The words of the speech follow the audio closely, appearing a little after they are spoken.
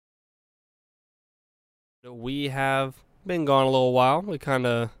We have been gone a little while. We kind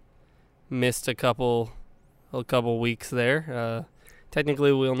of missed a couple weeks there.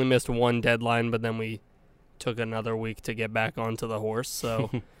 Technically, we only missed one deadline, but then we took another week to get back onto the horse.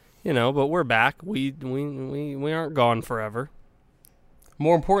 So, but we're back. We aren't gone forever.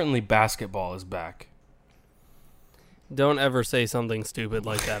 More importantly, basketball is back. Don't ever say something stupid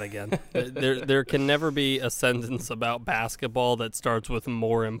like that again. There can never be a sentence about basketball that starts with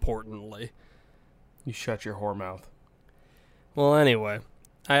 "more importantly." You shut your whore mouth. Well, anyway,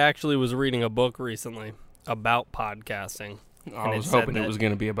 I actually was reading a book recently about podcasting. I was hoping it was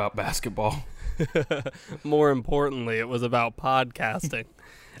going to be about basketball. More importantly, it was about podcasting.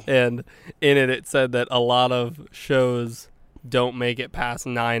 And in it said that a lot of shows don't make it past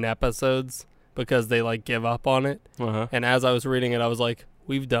 9 episodes because they give up on it. Uh-huh. And as I was reading it, I was like,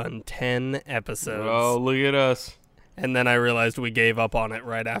 we've done 10 episodes. Oh, look at us. And then I realized we gave up on it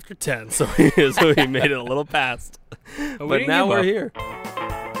right after 10, so we made it a little past. But now we're here.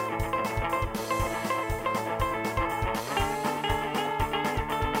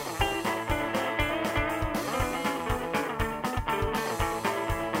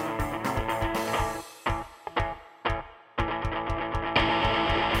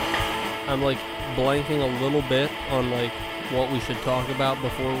 I'm blanking a little bit on what we should talk about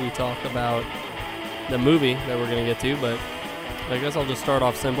before we talk about the movie that we're going to get to, but I guess I'll just start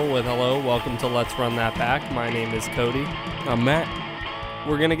off simple with hello, welcome to Let's Run That Back. My name is Cody. I'm Matt.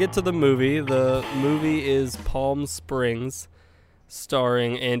 We're going to get to the movie. The movie is Palm Springs,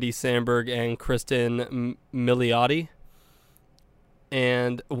 starring Andy Samberg and Kristen Milioti.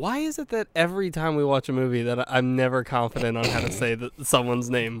 And why is it that every time we watch a movie that I'm never confident on how to say someone's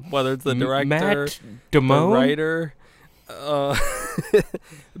name, whether it's the director, Matt Damone? the writer,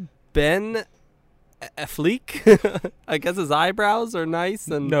 Ben Affleck? I guess his eyebrows are nice.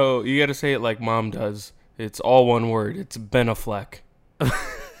 And No, you got to say it like Mom does. It's all one word. It's Ben Affleck.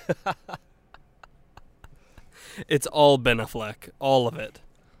 It's all Ben Affleck. All of it.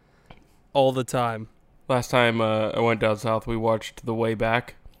 All the time. Last time I went down south, we watched The Way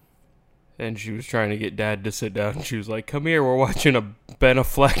Back. And she was trying to get Dad to sit down. She was like, come here, we're watching a Ben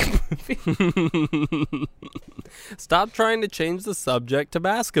Affleck movie. Stop trying to change the subject to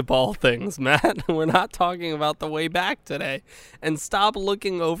basketball things, Matt. We're not talking about The Way Back today. And stop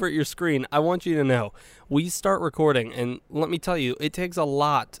looking over at your screen. I want you to know, we start recording, and let me tell you, it takes a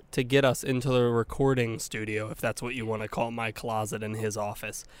lot to get us into the recording studio, if that's what you want to call my closet in his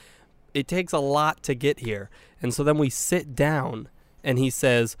office. It takes a lot to get here. And so then we sit down, and he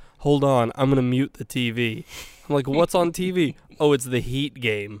says, hold on, I'm going to mute the TV. I'm like, what's on TV? Oh, it's the Heat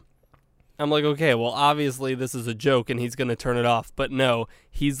game. I'm like, okay, well, obviously this is a joke, and he's going to turn it off. But no,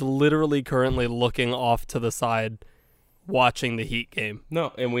 he's literally currently looking off to the side, watching the Heat game.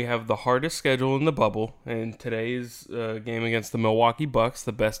 No, and we have the hardest schedule in the bubble. And today's game against the Milwaukee Bucks,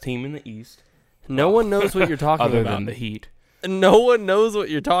 the best team in the East. No one knows what you're talking Other about. than the Heat. No one knows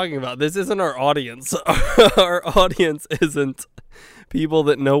what you're talking about. This isn't our audience. Our audience isn't people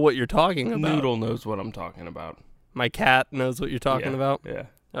that know what you're talking about. Noodle knows what I'm talking about. My cat knows what you're talking about? Yeah.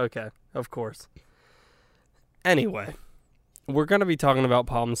 Okay, of course. Anyway, we're going to be talking about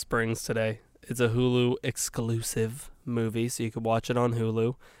Palm Springs today. It's a Hulu exclusive movie, so you can watch it on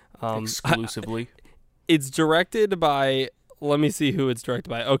Hulu. Exclusively. It's directed by... Let me see who it's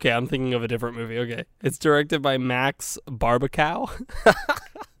directed by. Okay, I'm thinking of a different movie. Okay. It's directed by Max Barbacow.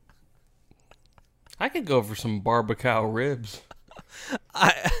 I could go for some barbacoa ribs.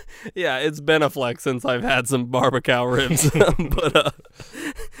 Yeah, it's been a flex since I've had some barbacoa ribs. But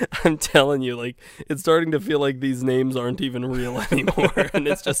I'm telling you, it's starting to feel like these names aren't even real anymore, and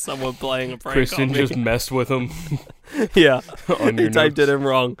it's just someone playing a prank Kristen on me. just messed with them. Yeah, on your he typed notes. it in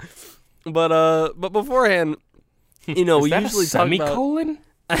wrong. But beforehand, we that usually a semicolon?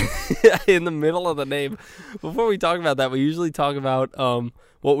 talk about in the middle of the name. Before we talk about that, we usually talk about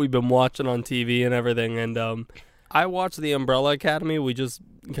what we've been watching on TV and everything. And I watched The Umbrella Academy. We just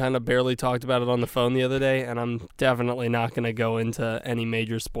kind of barely talked about it on the phone the other day, and I'm definitely not going to go into any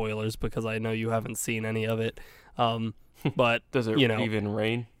major spoilers because I know you haven't seen any of it. But Does it even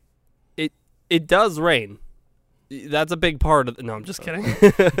rain? It does rain. That's a big part of no, I'm just kidding.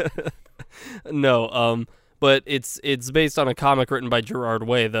 No, but it's based on a comic written by Gerard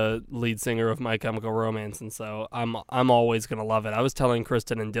Way, the lead singer of My Chemical Romance, and so I'm always gonna love it. I was telling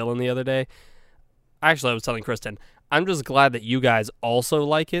Kristen and Dylan the other day. Actually, I was telling Kristen, I'm just glad that you guys also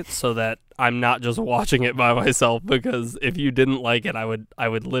like it, so that I'm not just watching it by myself. Because if you didn't like it, I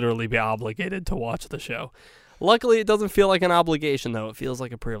would literally be obligated to watch the show. Luckily, it doesn't feel like an obligation, though. It feels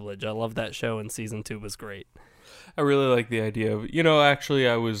like a privilege. I love that show, and season 2 was great. I really like the idea of, actually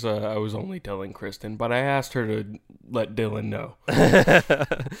I was only telling Kristen, but I asked her to let Dylan know.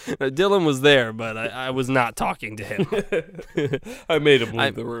 Dylan was there, but I was not talking to him. I made him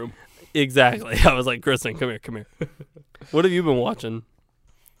leave the room. Exactly. I was like, Kristen, come here. What have you been watching?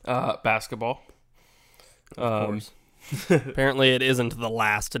 Basketball. Of course. Apparently it isn't The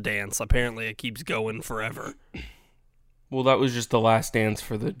Last Dance. Apparently it keeps going forever. Well, that was just the last dance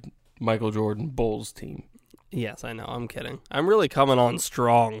for the Michael Jordan Bulls team. Yes, I know. I'm kidding. I'm really coming on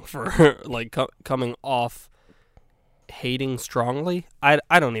strong for coming off hating strongly. I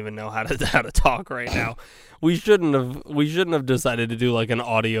don't even know how to talk right now. We shouldn't have decided to do like an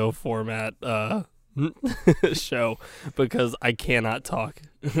audio format show because I cannot talk.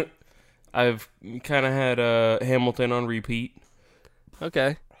 I've kind of had Hamilton on repeat.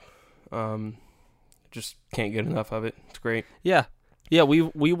 Okay. Just can't get enough of it. It's great. Yeah,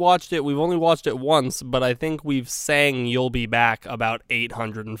 we watched it. We've only watched it once, but I think we've sang "You'll Be Back" about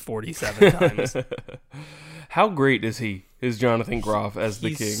 847 times. How great is he? Is Jonathan Groff as the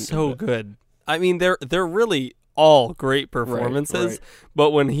king? He's so good. I mean, they're really all great performances. Right.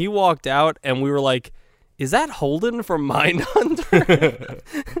 But when he walked out, and we were like, "Is that Holden from Mindhunter?"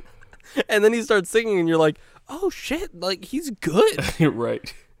 And then he starts singing, and you're like, "Oh shit! Like he's good."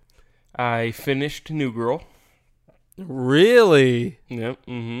 Right. I finished New Girl. Really? Yep.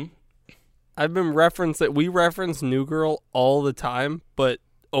 Mm-hmm. I've been we reference New Girl all the time, but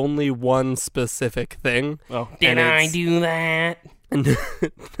only one specific thing. Oh, did I do that? No,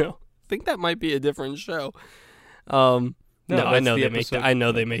 I think that might be a different show. No, I know they make that. I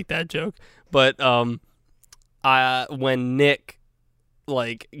know they make that joke, but when Nick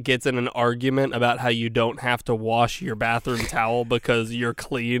gets in an argument about how you don't have to wash your bathroom towel because you're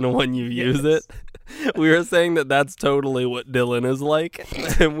clean when you use it. We were saying that that's totally what Dylan is like,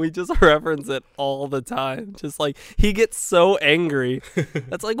 and we just reference it all the time. Just like he gets so angry.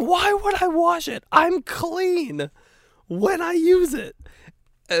 That's like, why would I wash it? I'm clean when I use it.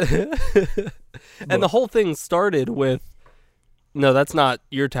 And the whole thing started with, no, that's not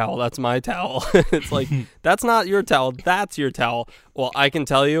your towel. That's my towel. It's like, that's not your towel. That's your towel. Well, I can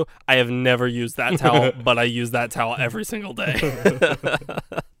tell you, I have never used that towel, but I use that towel every single day.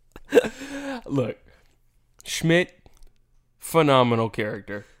 Look, Schmidt, phenomenal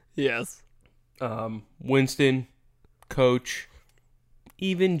character. Yes. Winston, Coach,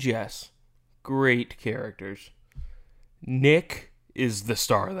 even Jess, great characters. Nick is the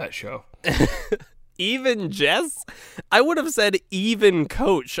star of that show. Even Jess? I would have said even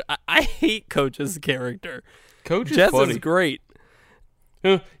Coach. I hate Coach's character. Coach is Jess funny. Is great.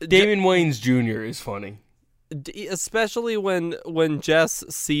 Damon Wayans Jr. is funny. Especially when Jess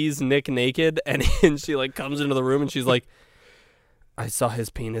sees Nick naked and she comes into the room and she's like, I saw his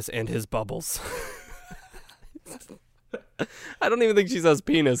penis and his bubbles. I don't even think she says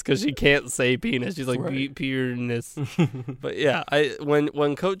penis because she can't say penis. She's like, right. Penis. But yeah,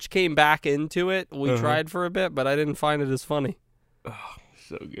 when Coach came back into it, we tried for a bit, but I didn't find it as funny. Oh,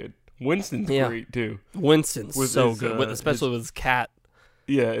 so good. Winston's great too. Winston's so good, especially with his cat.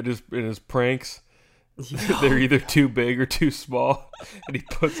 Yeah, it is pranks. They're either too big or too small, and he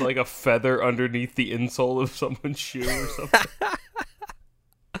puts a feather underneath the insole of someone's shoe or something.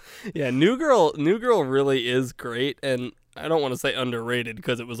 Yeah, New Girl really is great, and I don't want to say underrated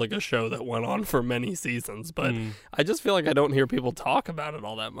because it was a show that went on for many seasons, but I just feel like I don't hear people talk about it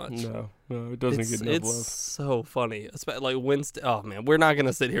all that much. No, it doesn't get enough love. It's so funny. Winston. Oh man, we're not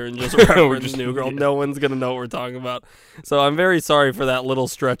gonna sit here and just reference New Girl. Yeah. No one's gonna know what we're talking about. So I'm very sorry for that little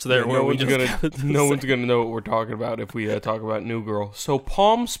stretch there where one's gonna know what we're talking about if we talk about New Girl. So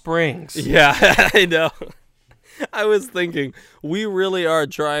Palm Springs. Yeah, I know. I was thinking, we really are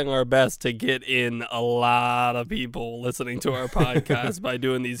trying our best to get in a lot of people listening to our podcast by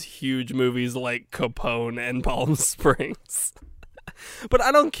doing these huge movies like Capone and Palm Springs. But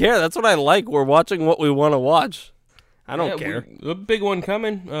I don't care. That's what I like. We're watching what we want to watch. I don't care. The big one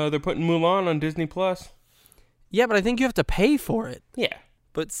coming. They're putting Mulan on Disney Plus. Yeah, but I think you have to pay for it. Yeah.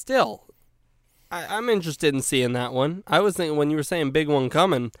 But still, I'm interested in seeing that one. I was thinking when you were saying big one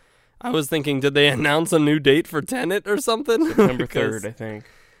coming, I was thinking, did they announce a new date for Tenet or something? September 3rd, I think.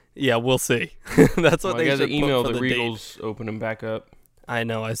 Yeah, we'll see. That's what they should put for the date. I got the email that Regal's opening back up. I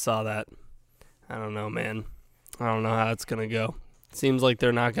know, I saw that. I don't know, man. I don't know how it's going to go. Seems like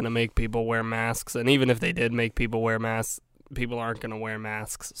they're not going to make people wear masks, and even if they did make people wear masks, people aren't going to wear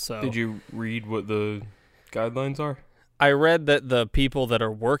masks. So, did you read what the guidelines are? I read that the people that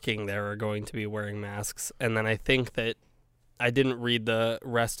are working there are going to be wearing masks, and then I think that I didn't read the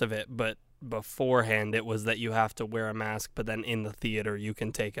rest of it, but beforehand it was that you have to wear a mask, but then in the theater you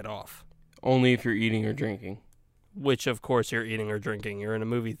can take it off. Only if you're eating or drinking. which of course you're eating or drinking. You're in a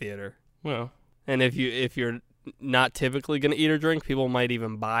movie theater. Well, And if you're not typically going to eat or drink, people might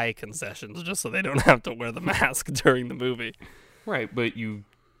even buy concessions just so they don't have to wear the mask during the movie. right, but you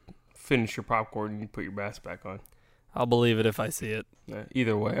finish your popcorn and you put your mask back on. I'll believe it if I see it.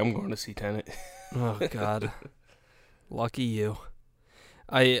 Either way, I'm going to see Tenet. Oh, God. Lucky you.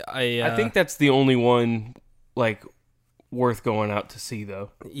 I think that's the only one, like, worth going out to see,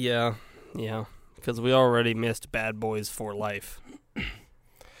 though. Yeah, because we already missed Bad Boys for Life.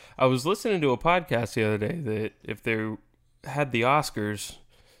 I was listening to a podcast the other day that if they had the Oscars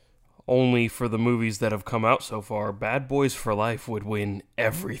only for the movies that have come out so far, Bad Boys for Life would win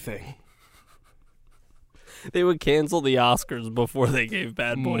everything. They would cancel the Oscars before they gave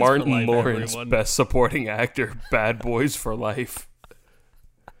Bad Boys Martin for Life. Lawrence, everyone. Best Supporting Actor, Bad Boys for Life.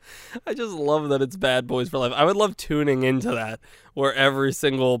 I just love that it's Bad Boys for Life. I would love tuning into that, where every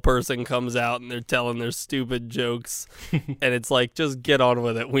single person comes out and they're telling their stupid jokes, and it's like, just get on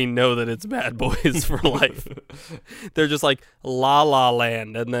with it. We know that it's Bad Boys for Life. They're just like, La La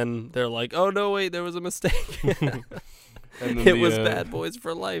Land, and then they're like, oh, no, wait, there was a mistake. It was Bad Boys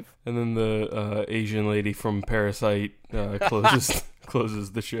for Life. And then the Asian lady from Parasite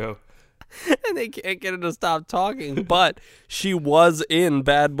closes the show. And they can't get her to stop talking, but she was in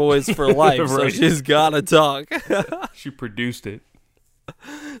Bad Boys for Life, so Right. she's gotta talk. She produced it.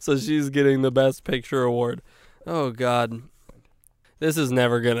 So she's getting the Best Picture award. Oh, God. This is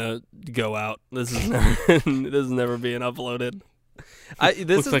never gonna go out. This is never being uploaded. This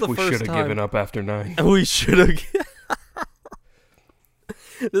Looks is like the we first should have time given up after 9. we should have.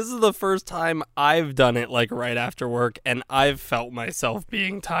 This is the first time I've done it, like, right after work, and I've felt myself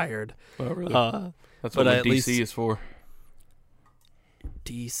being tired. Oh, really? That's but what at DC least- is for.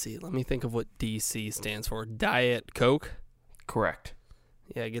 DC. Let me think of what DC stands for. Diet Coke. Correct.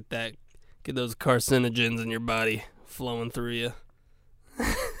 Yeah, get those carcinogens in your body flowing through you.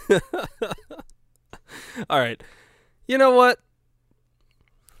 All right. You know what?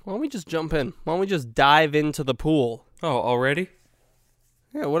 Why don't we just jump in? Why don't we just dive into the pool? Oh, already?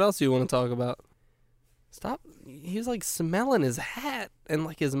 Yeah, what else do you want to talk about? Stop. He's like smelling his hat and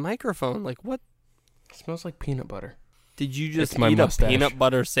like his microphone. Like, what? It smells like peanut butter. Did you just It's my eat mustache. a peanut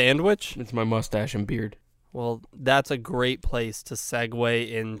butter sandwich? It's my mustache and beard. Well, that's a great place to segue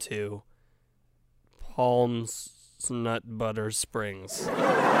into Palms Nut Butter Springs.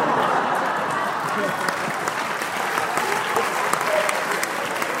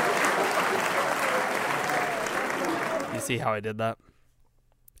 You see how I did that?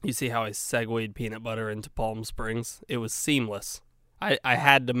 You see how I segued peanut butter into Palm Springs? It was seamless. I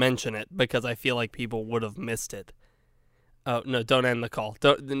had to mention it because I feel like people would have missed it. Oh, no, don't end the call.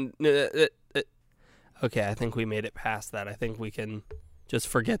 Okay, I think we made it past that. I think we can just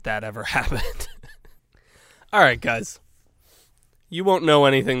forget that ever happened. All right, guys. You won't know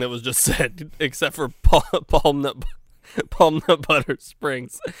anything that was just said except for Palm Nut Butter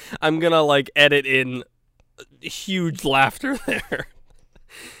Springs. I'm going to, like, edit in huge laughter there.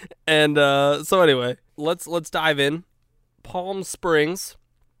 And so anyway, let's dive in. Palm Springs,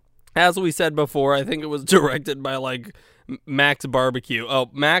 as we said before, I think it was directed by like Max Barbecue.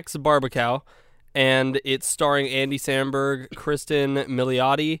 Oh, Max Barbecue, and it's starring Andy Samberg, Kristen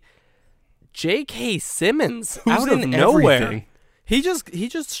Milioti, J.K. Simmons out of nowhere. everything? He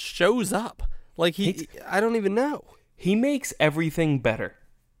just shows up. Like I don't even know. He makes everything better.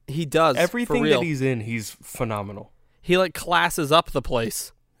 He does. Everything for real. that he's in, he's phenomenal. He like classes up the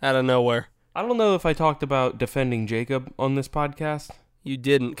place out of nowhere. I don't know if I talked about Defending Jacob on this podcast. You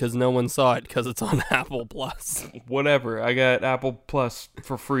didn't, because no one saw it because it's on Apple Plus. Whatever. I got Apple Plus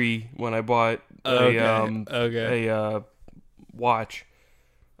for free when I bought a watch.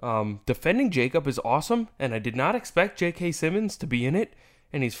 Defending Jacob is awesome, and I did not expect J.K. Simmons to be in it,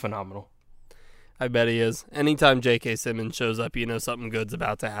 and he's phenomenal. I bet he is. Anytime J.K. Simmons shows up, you know something good's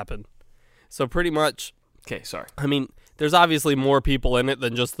about to happen. So pretty much, Okay, sorry. I mean, there's obviously more people in it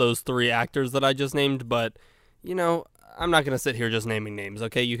than just those 3 actors that I just named, but, you know, I'm not going to sit here just naming names,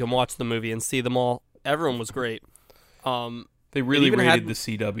 okay? You can watch the movie and see them all. Everyone was great. They really even rated had- the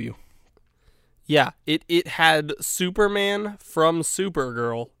CW. Yeah, it had Superman from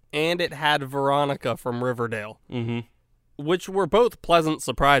Supergirl, and it had Veronica from Riverdale, which were both pleasant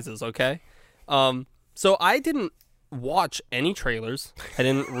surprises, okay? So I didn't watch any trailers. I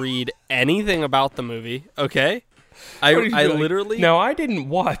didn't read anything about the movie, okay? I literally... No, I didn't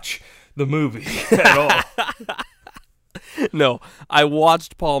watch the movie at all. No, I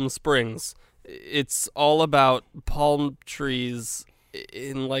watched Palm Springs. It's all about palm trees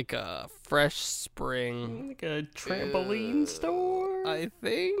in like a fresh spring. Like a trampoline store? I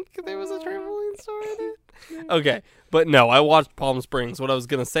think there was a trampoline store in it. Okay, but no, I watched Palm Springs. What I was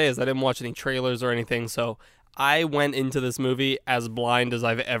going to say is I didn't watch any trailers or anything, so I went into this movie as blind as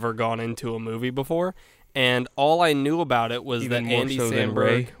I've ever gone into a movie before, and all I knew about it was Even that more Andy so than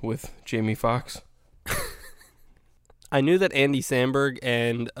Ray Samberg... with Jamie Foxx. I knew that Andy Samberg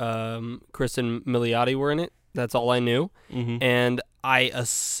and Kristen Milioti were in it. That's all I knew. Mm-hmm. And I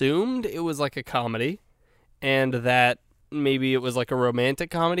assumed it was like a comedy and that maybe it was like a romantic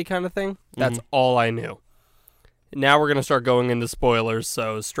comedy kind of thing. That's all I knew. Now we're going to start going into spoilers,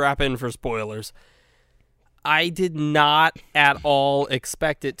 so strap in for spoilers. I did not at all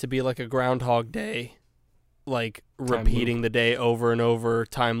expect it to be like a Groundhog Day, like repeating the day over and over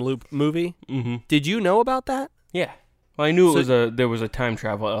time loop movie. Mm-hmm. Did you know about that? Yeah. Well, I knew there was a time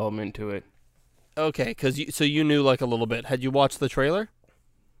travel element to it. Okay, because you knew like a little bit. Had you watched the trailer?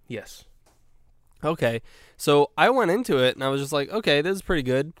 Yes. Okay, so I went into it and I was just like, okay, this is pretty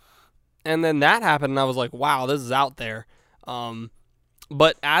good. And then that happened and I was like, wow, this is out there.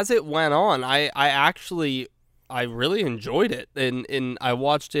 But as it went on, I really enjoyed it. And I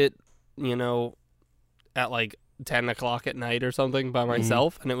watched it, at like 10 o'clock at night or something by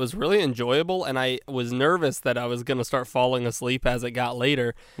myself. And it was really enjoyable. And I was nervous that I was going to start falling asleep as it got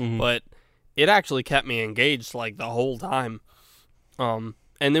later. But it actually kept me engaged like the whole time. And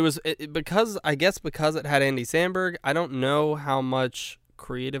there was because it had Andy Samberg, I don't know how much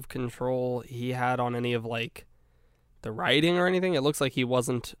creative control he had on any of like the writing or anything. It looks like he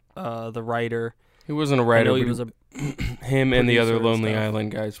wasn't the writer. He wasn't a writer. He was him and the other Lonely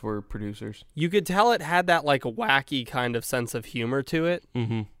Island guys were producers. You could tell it had that like wacky kind of sense of humor to it,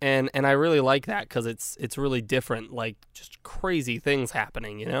 and I really like that because it's really different, like just crazy things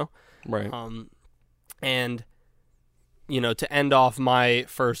happening, Right. And to end off my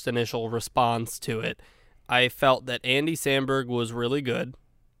first initial response to it, I felt that Andy Samberg was really good,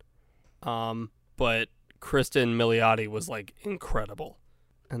 but Kristen Milioti was like incredible.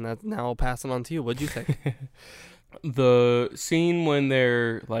 And that's now I'll pass it on to you. What'd you think? The scene when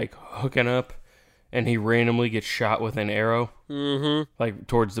they're like hooking up and he randomly gets shot with an arrow, like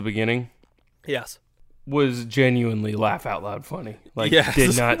towards the beginning. Yes. Was genuinely laugh out loud funny. Like, yes.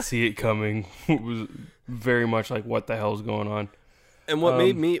 Did not see it coming. It was very much like, what the hell's going on? And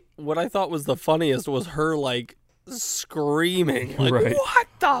what I thought was the funniest was her like screaming, like, right. What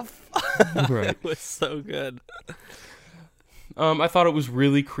the fuck? Right. It was so good. I thought it was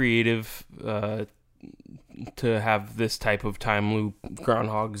really creative to have this type of time loop,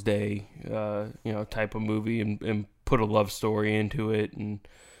 Groundhog's Day, type of movie and put a love story into it. And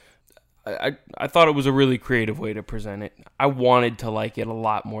I thought it was a really creative way to present it. I wanted to like it a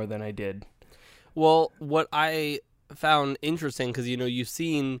lot more than I did. Well, what I found interesting, because, you've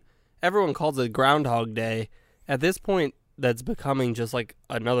seen, everyone calls it Groundhog Day. At this point, that's becoming just like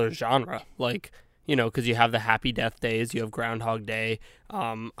another genre. Like, because you have the Happy Death Days, you have Groundhog Day.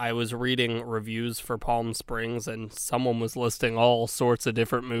 I was reading reviews for Palm Springs, and someone was listing all sorts of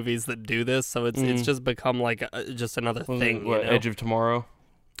different movies that do this. So it's just become like just another thing. Edge of Tomorrow?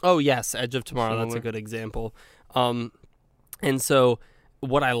 Oh, yes, Edge of Tomorrow. Similar. That's a good example. And so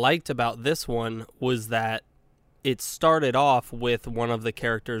what I liked about this one was that it started off with one of the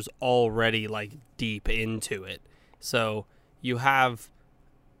characters already like deep into it. So you have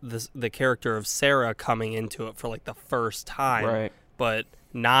the character of Sarah coming into it for like the first time, right? But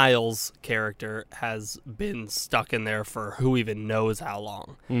Niles' character has been stuck in there for who even knows how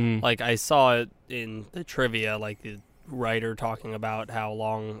long. Like I saw it in the trivia, like the writer talking about how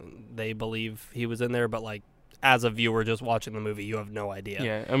long they believe he was in there, but like as a viewer just watching the movie, you have no idea.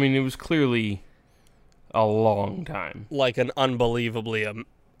 Yeah, I mean, it was clearly a long time, like an unbelievable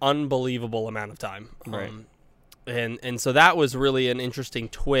amount of time, right? And so that was really an interesting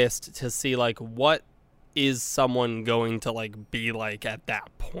twist to see, like, what is someone going to like be like at that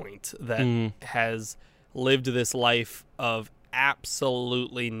point that has lived this life of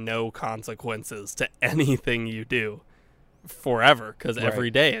absolutely no consequences to anything you do forever, because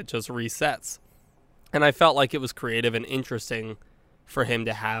every day it just resets. And I felt like it was creative and interesting for him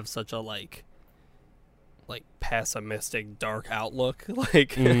to have such a like pessimistic, dark outlook.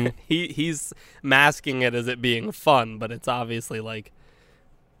 Like he's masking it as it being fun, but it's obviously like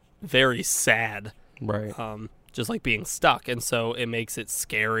very sad, right? Just like being stuck, and so it makes it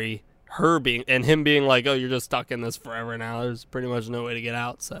scary. Him being like, "Oh, you're just stuck in this forever now. There's pretty much no way to get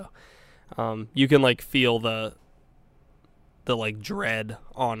out." So, you can like feel the like dread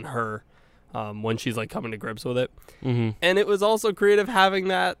on her when she's like coming to grips with it. And it was also creative having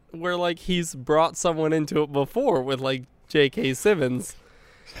that where like he's brought someone into it before with like J.K. Simmons.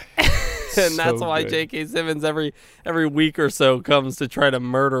 And that's why J.K. Simmons every week or so comes to try to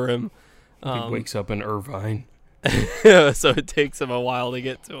murder him. He wakes up in Irvine. So it takes him a while to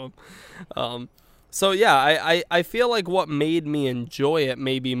get to him. So yeah, I feel like what made me enjoy it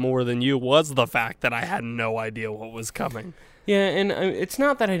maybe more than you was the fact that I had no idea what was coming. Yeah, and it's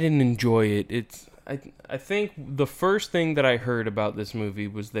not that I didn't enjoy it. I think the first thing that I heard about this movie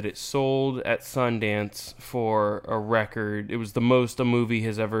was that it sold at Sundance for a record. It was the most a movie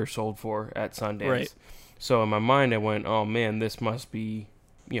has ever sold for at Sundance. Right. So in my mind, I went, "Oh man, this must be,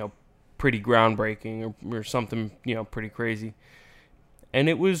 pretty groundbreaking or something, pretty crazy." And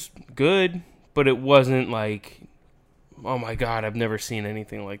it was good, but it wasn't like, "Oh my God, I've never seen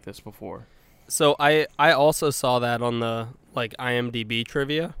anything like this before." So I also saw that on the IMDb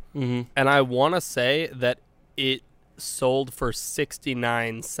trivia, and I want to say that it sold for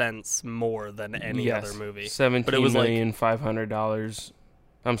 69 cents more than any other movie. $17,500,000.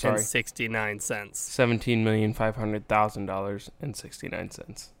 I'm sorry, and 69 cents. $17,500,000 and 69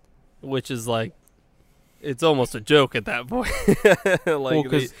 cents. Which is it's almost a joke at that point.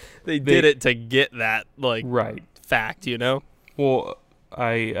 They did it to get that right fact, Well,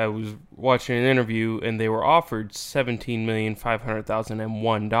 I was watching an interview and they were offered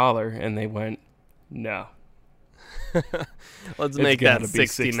 $17,500,001 and they went, no. Let's make that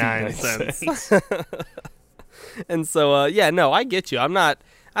 69 cents. And so I get you. I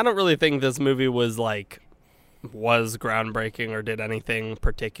don't really think this movie was groundbreaking or did anything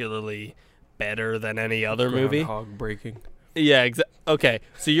particularly better than any other movie. Groundhog breaking. Yeah, okay.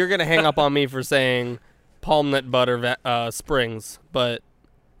 So you're going to hang up on me for saying Palm Nut Butter Springs, but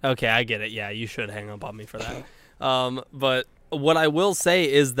okay, I get it. Yeah, you should hang up on me for that. But what I will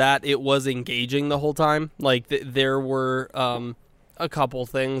say is that it was engaging the whole time. There were a couple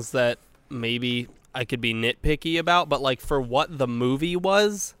things that maybe I could be nitpicky about, but for what the movie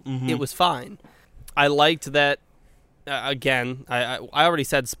was, it was fine. I liked that. Again, I already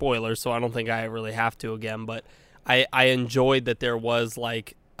said spoilers, so I don't think I really have to again. But I enjoyed that there was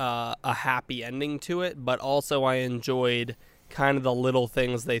a happy ending to it, but also I enjoyed kind of the little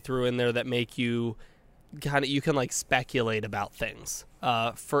things they threw in there that make you you can speculate about things.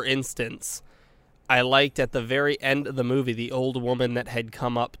 For instance, I liked at the very end of the movie the old woman that had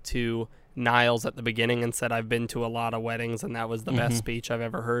come up to Niles at the beginning and said, "I've been to a lot of weddings and that was the best speech I've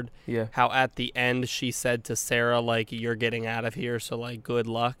ever heard." Yeah. How at the end she said to Sarah, "You're getting out of here, so good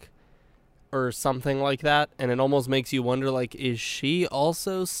luck," or something like that. And it almost makes you wonder, is she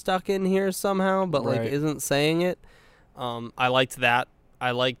also stuck in here somehow, but right. isn't saying it? I liked that.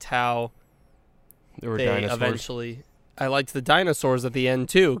 I liked how there were they dinosaurs. eventually. I liked the dinosaurs at the end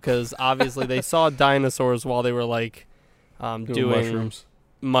too, because obviously they saw dinosaurs while they were doing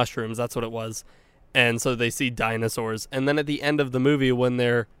mushrooms. That's what it was. And so they see dinosaurs, and then at the end of the movie, when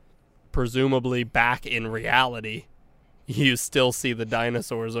they're presumably back in reality, you still see the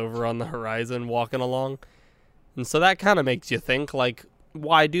dinosaurs over on the horizon walking along. And so that kind of makes you think,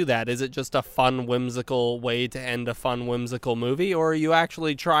 why do that? Is it just a fun, whimsical way to end a fun, whimsical movie? Or are you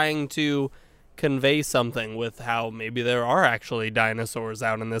actually trying to convey something with how maybe there are actually dinosaurs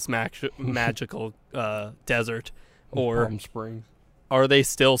out in this magical desert? Or Palm Springs. Are they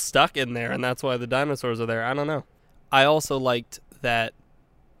still stuck in there and that's why the dinosaurs are there? I don't know. I also liked that,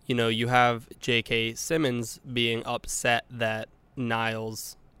 you have J.K. Simmons being upset that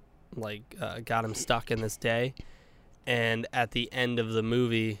Niles, got him stuck in this day. And at the end of the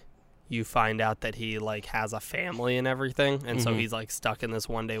movie, you find out that he, has a family and everything. And so he's, stuck in this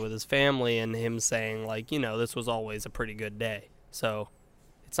one day with his family, and him saying, this was always a pretty good day. So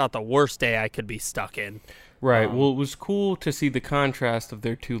it's not the worst day I could be stuck in. Right. Well, it was cool to see the contrast of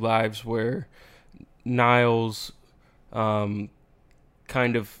their two lives where Niles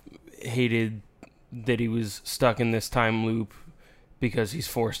kind of hated that he was stuck in this time loop because he's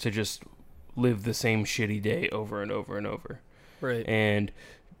forced to just live the same shitty day over and over and over. Right. And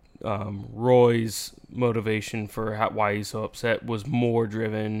Roy's motivation for why he's so upset was more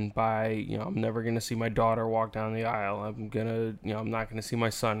driven by, I'm never going to see my daughter walk down the aisle. I'm not going to see my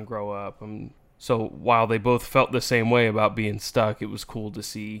son grow up. So while they both felt the same way about being stuck, it was cool to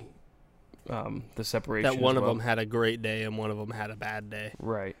see the separation. That one of them had a great day and one of them had a bad day.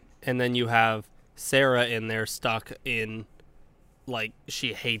 Right. And then you have Sarah in there stuck in,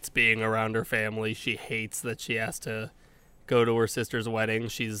 she hates being around her family. She hates that she has to go to her sister's wedding.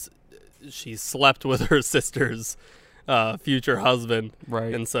 She's slept with her sister's future husband.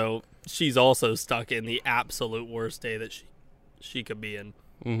 Right. And so she's also stuck in the absolute worst day that she could be in.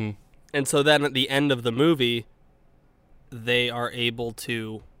 Mm-hmm. And so then at the end of the movie, they are able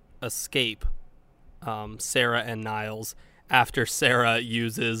to escape Sarah and Niles after Sarah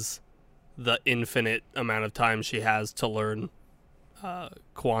uses the infinite amount of time she has to learn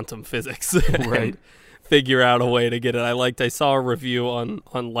quantum physics and Right. figure out a way to get it. I saw a review on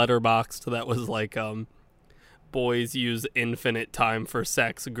Letterboxd that was like, boys use infinite time for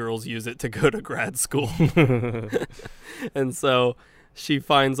sex, girls use it to go to grad school. And so she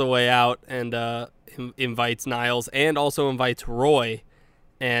finds a way out and invites Niles and also invites Roy.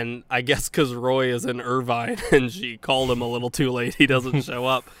 And I guess because Roy is in Irvine and she called him a little too late, he doesn't show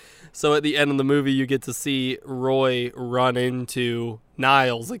up. So at the end of the movie, you get to see Roy run into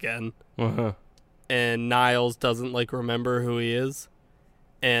Niles again. Uh-huh. And Niles doesn't, remember who he is.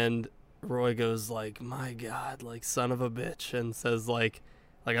 And Roy goes, my God, son of a bitch. And says, I'm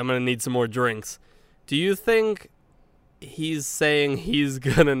going to need some more drinks. Do you think he's saying he's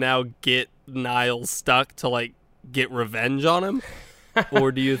going to now get Niles stuck to, get revenge on him?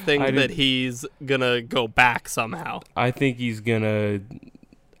 Or do you think that he's going to go back somehow? I think he's going to...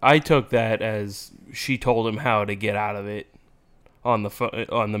 I took that as she told him how to get out of it on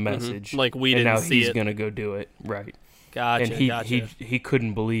the message. Like we and didn't now see he's it. going to go do it. Right. Gotcha, and he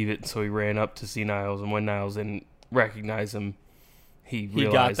couldn't believe it, so he ran up to see Niles, and when Niles didn't recognize him, he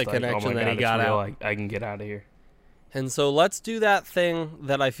realized, got the connection oh my that God, he got it's real. out. I can get out of here. And so let's do that thing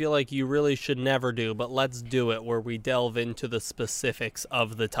that I feel like you really should never do, but let's do it, where we delve into the specifics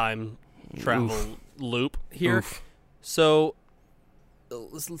of the time travel loop here. Oof. So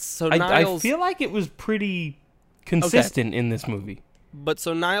I Niles... feel like it was pretty consistent in this movie. But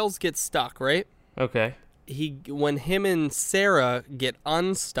so Niles gets stuck, right? Okay. When him and Sarah get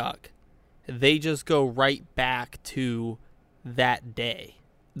unstuck, they just go right back to that day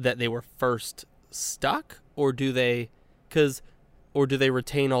that they were first stuck, or do they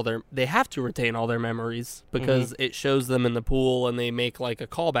retain all their... They have to retain all their memories because it shows them in the pool and they make a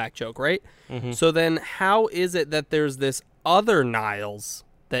callback joke, right? Mm-hmm. So then how is it that there's this other Niles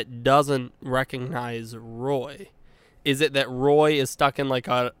that doesn't recognize Roy? Is it that Roy is stuck in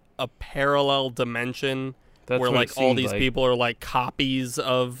a parallel dimension where all these people are copies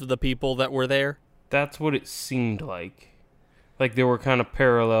of the people that were there? That's what it seemed like. There were kind of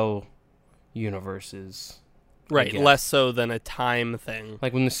parallel universes. Right, less so than a time thing.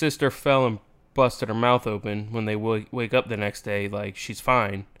 When the sister fell and busted her mouth open, when they wake up the next day, she's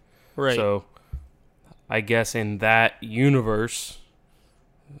fine. Right. So, I guess in that universe,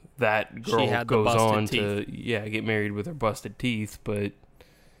 that girl goes on to get married with her busted teeth, but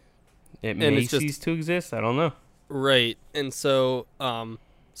it may cease to exist. I don't know. Right, and so,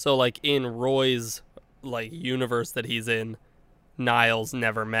 in Roy's universe that he's in, Niles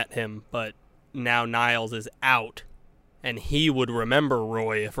never met him, but now Niles is out, and he would remember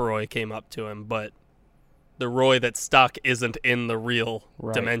Roy if Roy came up to him, but the Roy that's stuck isn't in the real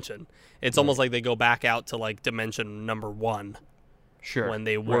dimension. It's almost like they go back out to dimension number 1. Sure. When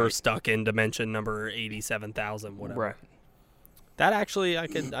they were stuck in dimension number 87,000, whatever. Right. That actually, I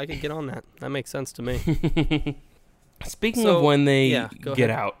could get on that. That makes sense to me. Speaking of when they get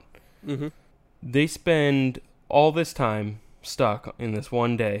out, mm-hmm. they spend all this time stuck in this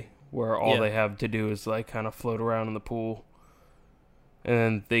one day where all they have to do is kind of float around in the pool, and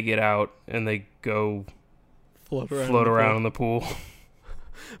then they get out and they go float around in the pool.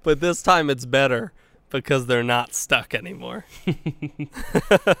 But this time it's better because they're not stuck anymore.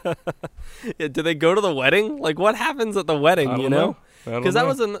 Do they go to the wedding? What happens at the wedding? I don't know. Because that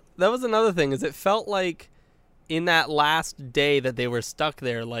was another thing. Is it felt like in that last day that they were stuck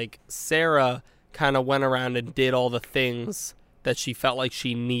there, Sarah kind of went around and did all the things that she felt like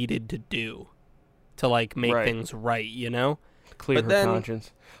she needed to do to make things right, Clear her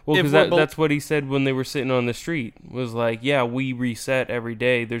conscience. Well, because that's what he said when they were sitting on the street, was we reset every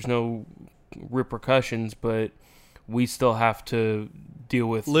day. There's no repercussions, but we still have to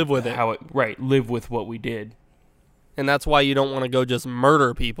live with what we did. And that's why you don't want to go just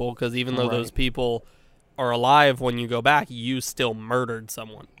murder people, because even though those people are alive when you go back, you still murdered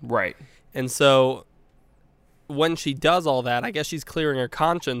someone. Right. And so when she does all that, I guess she's clearing her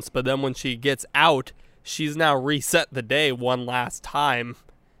conscience, but then when she gets out, she's now reset the day one last time,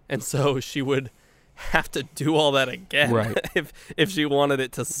 and so she would have to do all that again if she wanted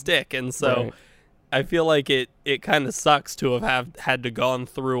it to stick. And so I feel like it kind of sucks to have had to gone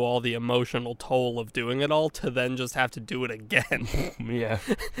through all the emotional toll of doing it all to then just have to do it again. Yeah.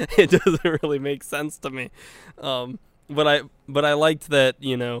 It doesn't really make sense to me. But I liked that,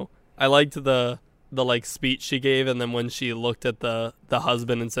 I liked the speech she gave, and then when she looked at the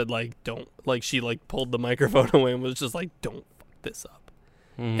husband and said don't, she pulled the microphone away and was just don't fuck this up.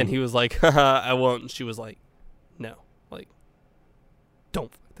 And he was like, haha, I won't. And she was like, no, don't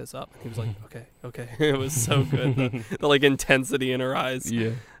fuck this up. And he was like, okay. It was so good. The intensity in her eyes.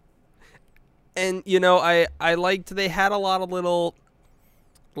 Yeah. And, I liked they had a lot of little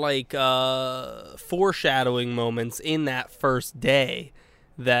like foreshadowing moments in that first day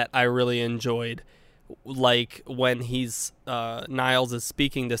that I really enjoyed. Like when he's Niles is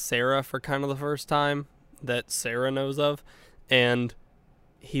speaking to Sarah for kind of the first time that Sarah knows of, and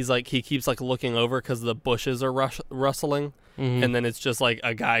he keeps like looking over because the bushes are rustling, and then it's just like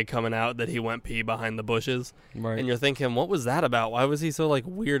a guy coming out that he went pee behind the bushes, Right. and you're thinking, what was that about? Why was he so like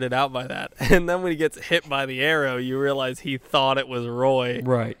weirded out by that? And then when he gets hit by the arrow, you realize he thought it was Roy,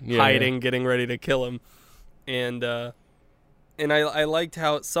 Right. Yeah, hiding, getting ready to kill him, and I liked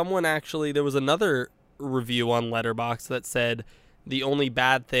how someone actually, there was another review on Letterboxd that said the only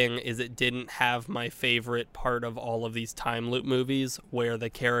bad thing is it didn't have my favorite part of all of these time loop movies where the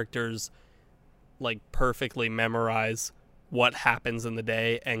characters like perfectly memorize what happens in the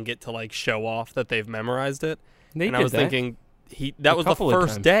day and get to like show off that they've memorized it. And I was thinking that was the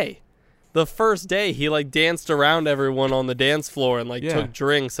first day. The first day he like danced around everyone on the dance floor and like took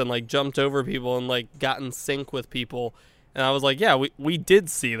drinks and like jumped over people and like got in sync with people. And I was like, yeah, we did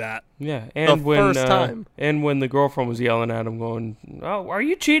see that. Yeah, and first time. And when the girlfriend was yelling at him, going, "Oh, are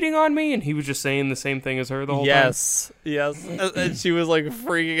you cheating on me?" and he was just saying the same thing as her the whole time. Yes. And she was like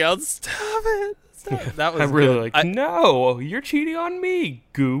freaking out. Stop it! Stop it. That was I'm really good. like, no, you're cheating on me,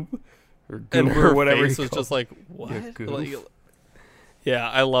 goob, or goob, and her or whatever. face was just like, what? Yeah, goob. Yeah,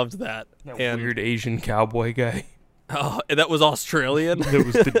 I loved that. That and weird Asian cowboy guy. Oh, that was Australian. That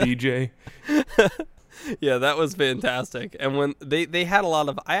was the DJ. Yeah, that was fantastic. And when they had a lot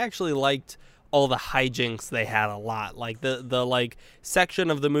of, I actually liked all the hijinks they had a lot. Like the like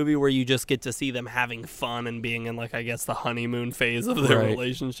section of the movie where you just get to see them having fun and being in like, I guess, the honeymoon phase of their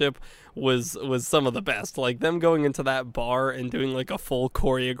relationship was some of the best. Like them going into that bar and doing like a full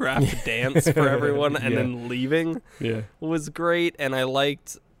choreographed dance for everyone and then leaving was great. And I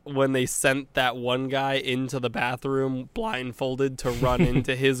liked when they sent that one guy into the bathroom blindfolded to run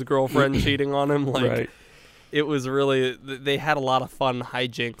into his girlfriend cheating on him. Like, it was really, they had a lot of fun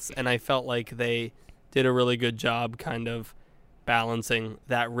hijinks, and I felt like they did a really good job kind of balancing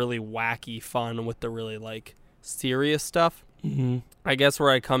that really wacky fun with the really, like, serious stuff. Mm-hmm. I guess where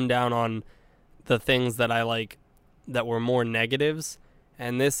I come down on the things that I like that were more negatives,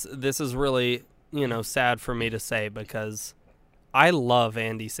 and this is really, sad for me to say because I love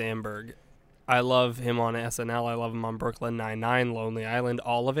Andy Samberg. I love him on SNL. I love him on Brooklyn Nine-Nine, Lonely Island,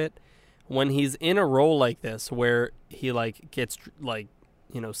 all of it. When he's in a role like this where he like gets like,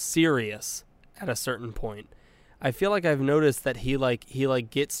 serious at a certain point, I feel like I've noticed that he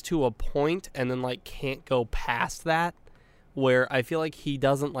gets to a point and then like can't go past that, where I feel like he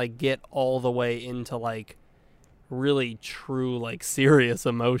doesn't like get all the way into like really true like serious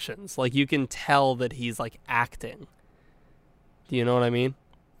emotions. Like you can tell that he's like acting. Do you know what I mean?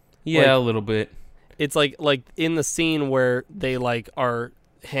 Yeah, like, a little bit. It's like in the scene where they like are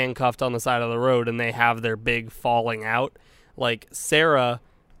handcuffed on the side of the road and they have their big falling out. Like Sarah,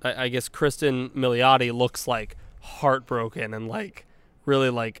 I guess Kristen Milioti looks like heartbroken and like really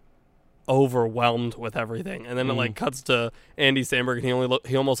like overwhelmed with everything. And then it like cuts to Andy Samberg and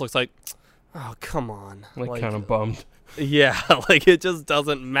he almost looks like, oh come on, like kind of bummed. Yeah, like it just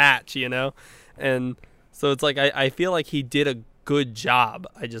doesn't match, And so it's like I feel like he did a good job.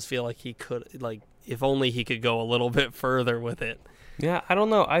 I just feel like he could, like, if only he could go a little bit further with it. Yeah, I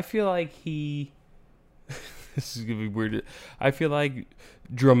don't know. I feel like he... this is going to be weird. I feel like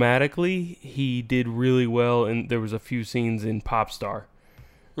dramatically he did really well, and there was a few scenes in Popstar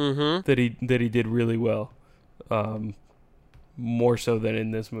that he did really well. More so than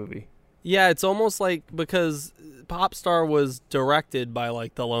in this movie. Yeah, it's almost like, because Popstar was directed by,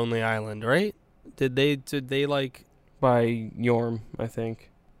 like, The Lonely Island, right? Did they like... By Yorm, I think.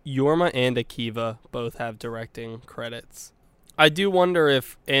 Yorma and Akiva both have directing credits. I do wonder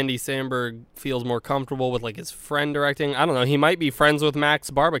if Andy Samberg feels more comfortable with like his friend directing. I don't know. He might be friends with Max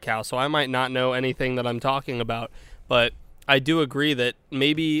Barbacow, so I might not know anything that I'm talking about. But I do agree that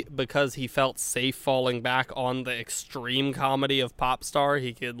maybe because he felt safe falling back on the extreme comedy of Popstar,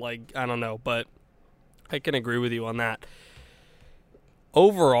 he could like, I don't know. But I can agree with you on that.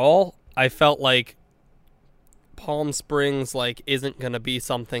 Overall, I felt like Palm Springs like isn't going to be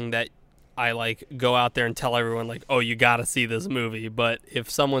something that I like go out there and tell everyone like, oh, you got to see this movie. But if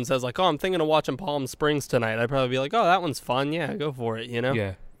someone says like, oh, I'm thinking of watching Palm Springs tonight, I'd probably be like, oh, that one's fun. Yeah, go for it,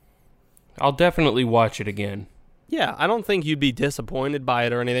 Yeah. I'll definitely watch it again. Yeah, I don't think you'd be disappointed by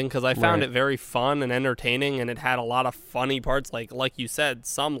it or anything because I found it very fun and entertaining, and it had a lot of funny parts, like you said,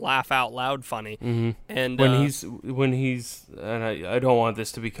 some laugh out loud funny. Mm-hmm. And when he's and I don't want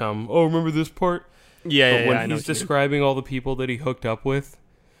this to become, oh, remember this part? Yeah, when he's describing all the people that he hooked up with,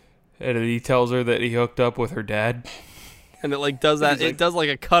 and he tells her that he hooked up with her dad. And it like does that. He's like- It does like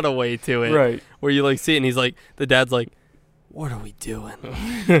a cutaway to it, Right. where you like see it, and he's like, the dad's like, "What are we doing?"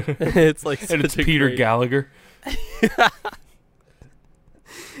 It's like, And it's such a Peter great- Gallagher.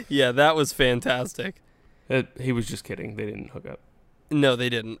 Yeah, that was fantastic. He was just kidding. They didn't hook up. No, they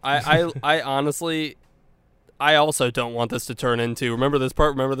didn't. I honestly, I also don't want this to turn into remember this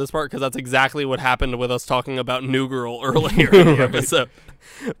part, because that's exactly what happened with us talking about New Girl earlier in the Right. episode.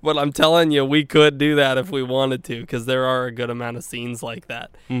 But I'm telling you, we could do that if we wanted to, because there are a good amount of scenes like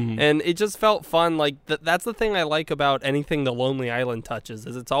that. Mhm. And it just felt fun. Like that's the thing I like about anything The Lonely Island touches,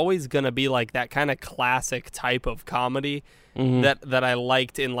 is it's always going to be like that kind of classic type of comedy Mhm. that I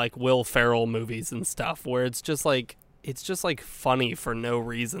liked in like Will Ferrell movies and stuff, where it's just like funny for no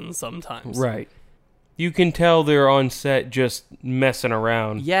reason sometimes. Right. You can tell they're on set just messing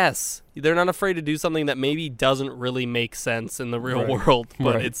around. Yes, they're not afraid to do something that maybe doesn't really make sense in the real Right. world,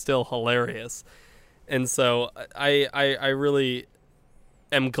 but Right. it's still hilarious. And so I really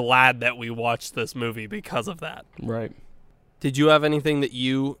am glad that we watched this movie because of that. Right. Did you have anything that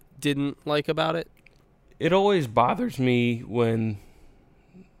you didn't like about it? It always bothers me when,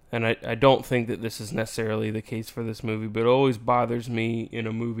 and I don't think that this is necessarily the case for this movie, but it always bothers me in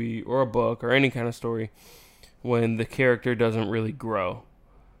a movie or a book or any kind of story when the character doesn't really grow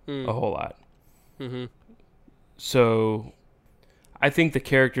a whole lot. Mm-hmm. So I think the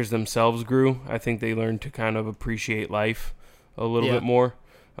characters themselves grew. I think they learned to kind of appreciate life a little Yeah. bit more.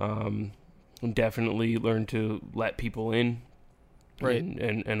 And definitely learned to let people in, Right.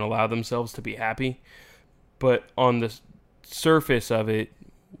 and allow themselves to be happy. But on the surface of it,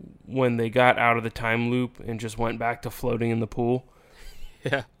 when they got out of the time loop and just went back to floating in the pool,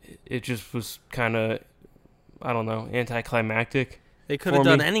 Yeah. it just was kind of, I don't know, anticlimactic. They could have For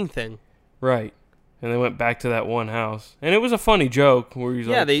done me. anything. Right. And they went back to that one house. And it was a funny joke where he's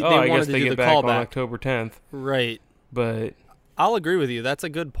Yeah, like, they I wanted guess to they do get the back on callback. October 10th. Right. But I'll agree with you. That's a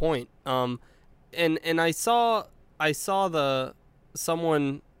good point. And I saw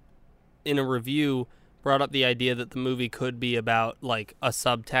someone in a review brought up the idea that the movie could be about like a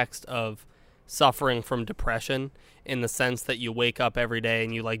subtext of suffering from depression, in the sense that you wake up every day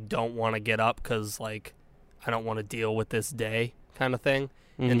and you like don't want to get up because like I don't want to deal with this day kind of thing.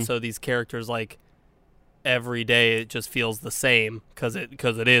 And mhm. so these characters like every day it just feels the same because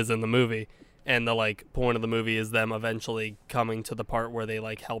it is in the movie. And the like point of the movie is them eventually coming to the part where they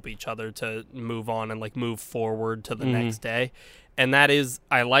like help each other to move on and like move forward to the Mhm. next day. And that is,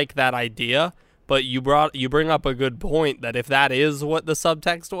 I like that idea, but you bring up a good point that if that is what the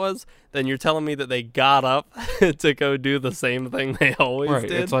subtext was, then you're telling me that they got up to go do the same thing they always right.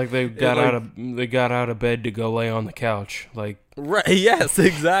 did. It's like they got out of bed to go lay on the couch. Like, Right, yes,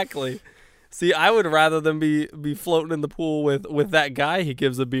 exactly. See, I would rather than be floating in the pool with that guy he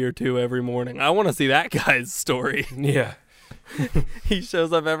gives a beer to every morning. I want to see that guy's story. yeah. He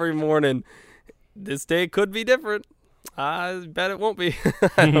shows up every morning. This day could be different. I bet it won't be.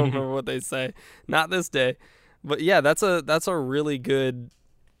 I don't remember what they say. Not this day. But yeah, that's a really good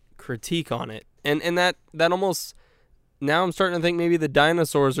critique on it. And that almost, now I'm starting to think maybe the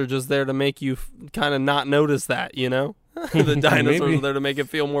dinosaurs are just there to make you kind of not notice that, you know? The dinosaurs Maybe. are there to make it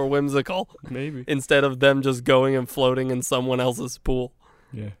feel more whimsical Maybe. instead of them just going and floating in someone else's pool.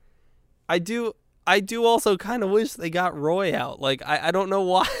 Yeah. I do also kind of wish they got Roy out. Like I don't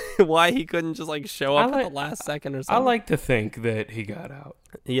know why he couldn't just like show up at the last second or I something. like to think that he got out.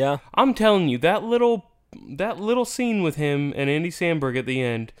 Yeah. I'm telling you, that little scene with him and Andy Samberg at the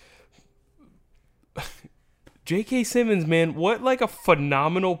end. J.K. Simmons, man, what like a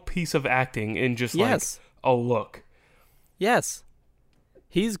phenomenal piece of acting in just Yes. like a look. Yes.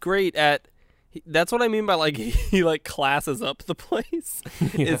 He's great at that's what I mean by like he like classes up the place.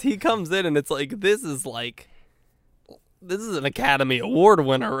 Yeah. Is he comes in and it's like this is an Academy Award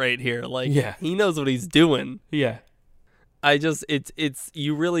winner right here. Like Yeah. he knows what he's doing. Yeah. It's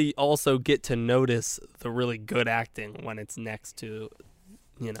you really also get to notice the really good acting when it's next to,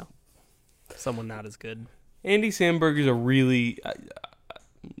 you know, someone not as good. Andy Samberg is a really,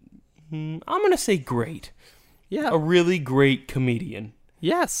 I'm going to say great. Yeah. A really great comedian.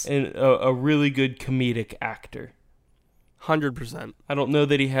 Yes. And a really good comedic actor. 100%. I don't know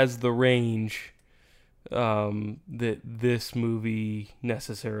that he has the range that this movie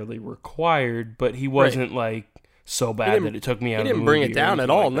necessarily required, but he wasn't like so bad that it took me out He of the didn't bring movie it or down at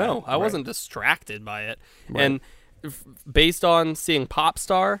anything all. like that. No, I Right. wasn't distracted by it. Right. And based on seeing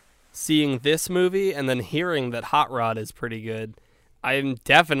Popstar, seeing this movie, and then hearing that Hot Rod is pretty good, I'm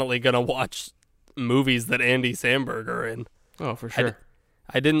definitely gonna watch movies that Andy Samberg are in. Oh, for sure.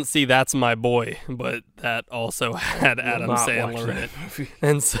 I didn't see That's My Boy, but that also had Adam Sandler in it.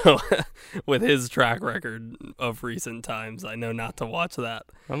 And so, with his track record of recent times, I know not to watch that.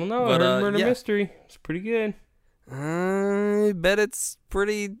 I don't know. But, I heard Murder Mystery. It's pretty good. I bet it's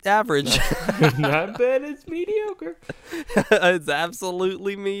pretty average. I bet it's mediocre. It's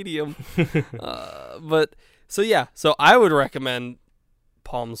absolutely medium. So I would recommend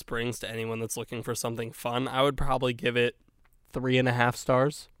Palm Springs to anyone that's looking for something fun. I would probably give it 3.5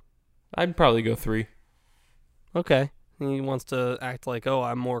 stars. I'd probably go 3. Okay. He wants to act like, oh,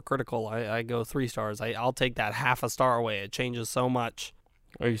 I'm more critical. I go 3 stars. I'll take that half a star away. It changes so much.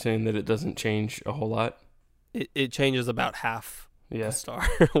 Are you saying that it doesn't change a whole lot? It changes about half a star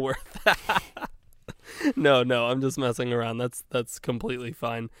worth. No, I'm just messing around. That's completely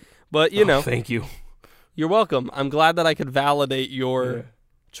fine. But, you know. Thank you. You're welcome. I'm glad that I could validate your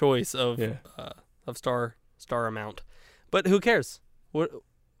choice of star amount. But who cares? What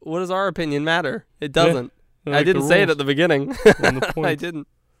does our opinion matter? It doesn't. Yeah, I didn't say it at the beginning. I didn't.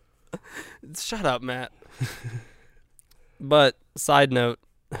 Shut up, Matt. But side note,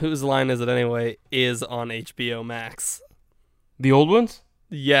 Whose Line Is It Anyway is on HBO Max. The old ones?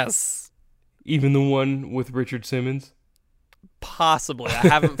 Yes. Even the one with Richard Simmons? Possibly. I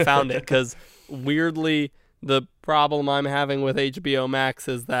haven't found it because weirdly the problem I'm having with HBO Max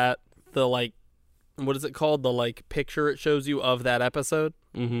is that the what is it called? The picture it shows you of that episode?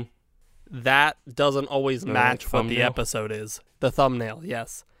 Mm-hmm. That doesn't always match what the episode is. The thumbnail,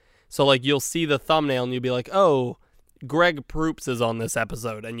 yes. So you'll see the thumbnail and you'll be like, oh, Greg Proops is on this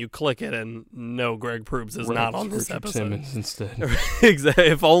episode, and you click it, and no, Greg Proops is not on this episode. Simmons instead. Exactly.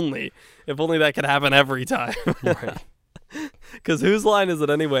 If only that could happen every time. Right. Because Whose Line Is It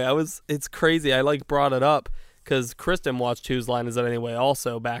Anyway? It's crazy. I brought it up because Kristen watched Whose Line Is It Anyway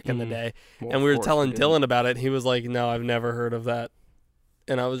also back in the day, and we were telling Dylan about it. He was like, "No, I've never heard of that,"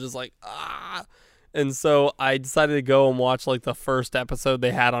 and I was just like, "Ah!" And so I decided to go and watch the first episode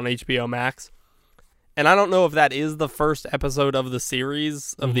they had on HBO Max. And I don't know if that is the first episode of the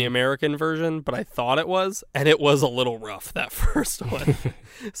series of the American version, but I thought it was, and it was a little rough, that first one.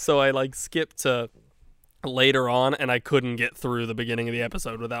 So I skipped to later on, and I couldn't get through the beginning of the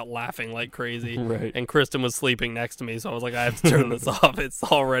episode without laughing like crazy. Right. And Kristen was sleeping next to me, so I was like, I have to turn this off. It's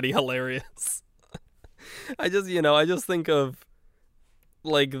already hilarious. I just think of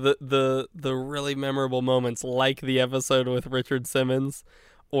the really memorable moments, like the episode with Richard Simmons.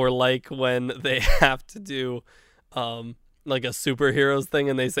 Or when they have to do a superheroes thing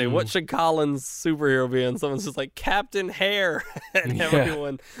and they say, what should Colin's superhero be? And someone's just like, Captain Hair. And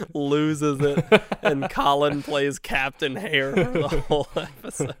everyone loses it. And Colin plays Captain Hair for the whole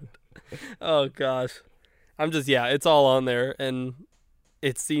episode. Oh, gosh. It's all on there. And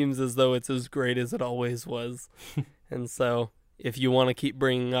it seems as though it's as great as it always was. And so if you want to keep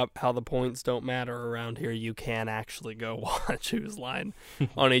bringing up how the points don't matter around here, you can actually go watch Whose Line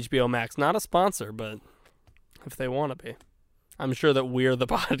on HBO Max. Not a sponsor, but if they want to be. I'm sure that we're the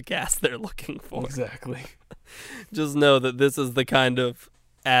podcast they're looking for. Exactly. Just know that this is the kind of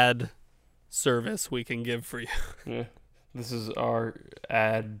ad service we can give for you. Yeah. This is our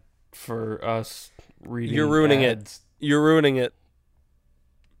ad for us reading You're ruining ads. it. You're ruining it.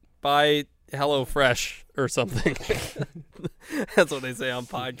 Buy HelloFresh or something. That's what they say on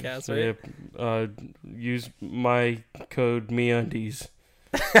podcasts, right? Yeah, use my code MeUndies.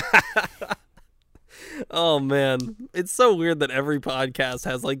 Oh man, it's so weird that every podcast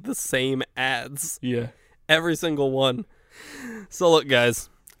has the same ads. Yeah, every single one. So look, guys,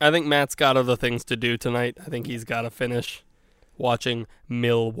 I think Matt's got other things to do tonight. I think he's got to finish watching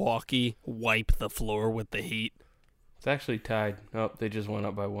Milwaukee wipe the floor with the Heat. It's actually tied. Oh, they just went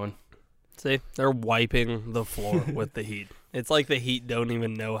up by 1. See, they're wiping the floor with the Heat. It's like the Heat don't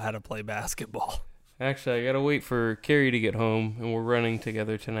even know how to play basketball. Actually, I gotta wait for Carrie to get home, and we're running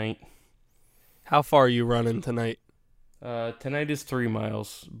together tonight. How far are you running tonight? Tonight is 3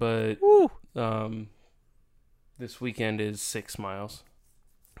 miles, but this weekend is 6 miles.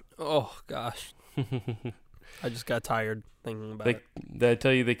 Oh, gosh. I just got tired thinking about it. Did I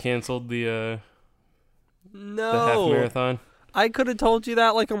tell you they canceled the No. half marathon? I could have told you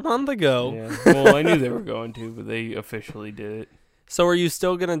that a month ago. Yeah. Well, I knew they were going to, but they officially did it. So are you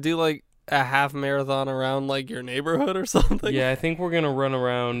still going to do a half marathon around your neighborhood or something? Yeah, I think we're going to run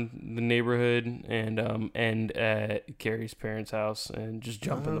around the neighborhood and end at Carrie's parents' house and just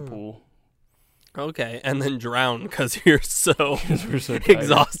jump in the pool. Okay, and then drown because you're so, we're so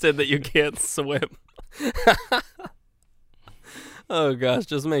exhausted that you can't swim. Oh gosh,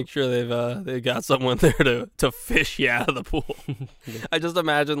 just make sure they've got someone there to fish you out of the pool. I just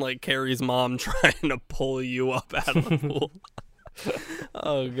imagine Carrie's mom trying to pull you up out of the pool.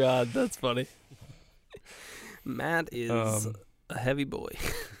 Oh, God, that's funny. Matt is a heavy boy.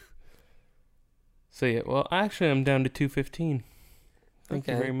 So, yeah, well, actually, I'm down to 215. Thank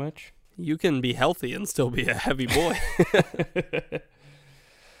you very much. You can be healthy and still be a heavy boy.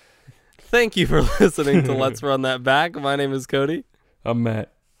 Thank you for listening to Let's Run That Back. My name is Cody. I'm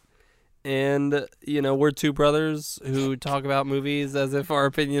Matt. And, we're two brothers who talk about movies as if our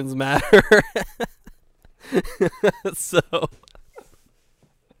opinions matter. So,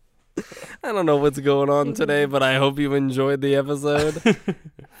 I don't know what's going on today, but I hope you enjoyed the episode.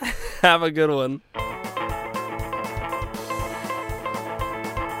 Have a good one.